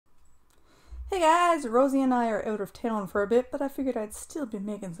Hey guys, Rosie and I are out of town for a bit, but I figured I'd still be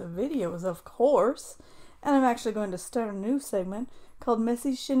making some videos, of course. And I'm actually going to start a new segment called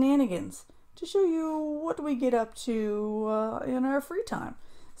Messy Shenanigans to show you what we get up to in our free time.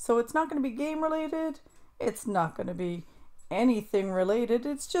 So it's not going to be game related, it's not going to be anything related,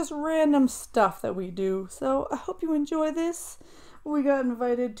 it's just random stuff that we do. So I hope you enjoy this. We got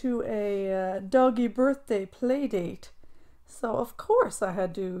invited to a doggy birthday play date. So of course I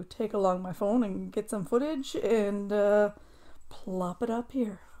had to take along my phone and get some footage and plop it up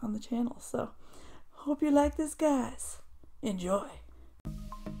here on the channel. So hope you like this, guys. Enjoy.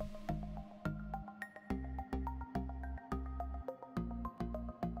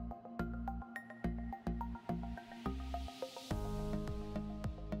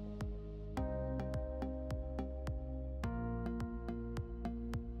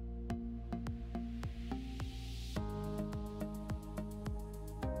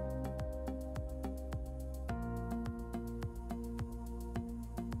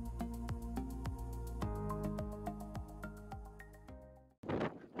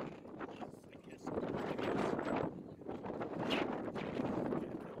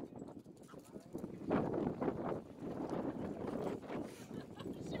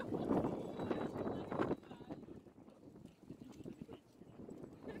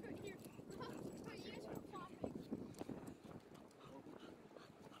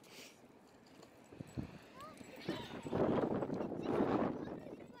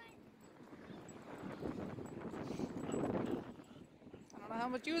 How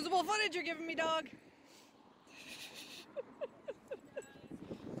much usable footage you're giving me, dog?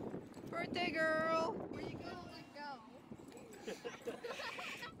 Birthday girl! Where you gonna let go?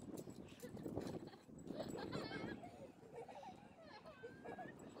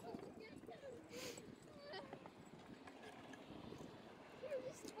 You're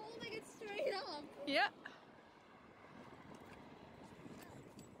just holding it straight up. Yeah.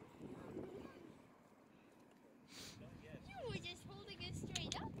 You were just holding it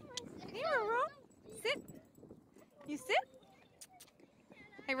straight up for a second. Here, Ro. Sit. You sit?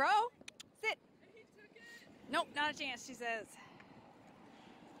 Hey, Ro. Sit. Nope, not a chance, she says.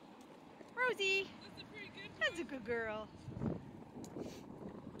 Rosie. That's a good girl.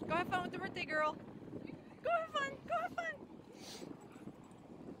 Go have fun with the birthday girl. Go have fun. Go have fun.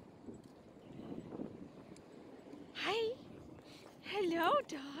 Hi. Hello,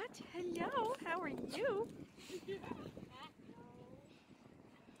 Dot. Hello. How are you?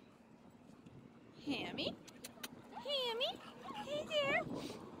 Hammy. Hammy. Hey there.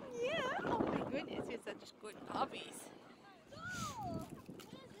 Yeah. Oh my goodness, you're such good puppies.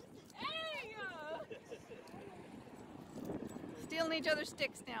 Stealing each other's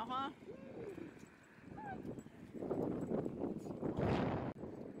sticks now, huh?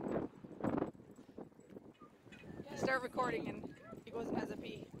 You start recording and he goes and has a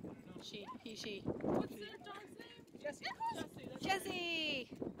pee. She. What's their dog's name? Jessie.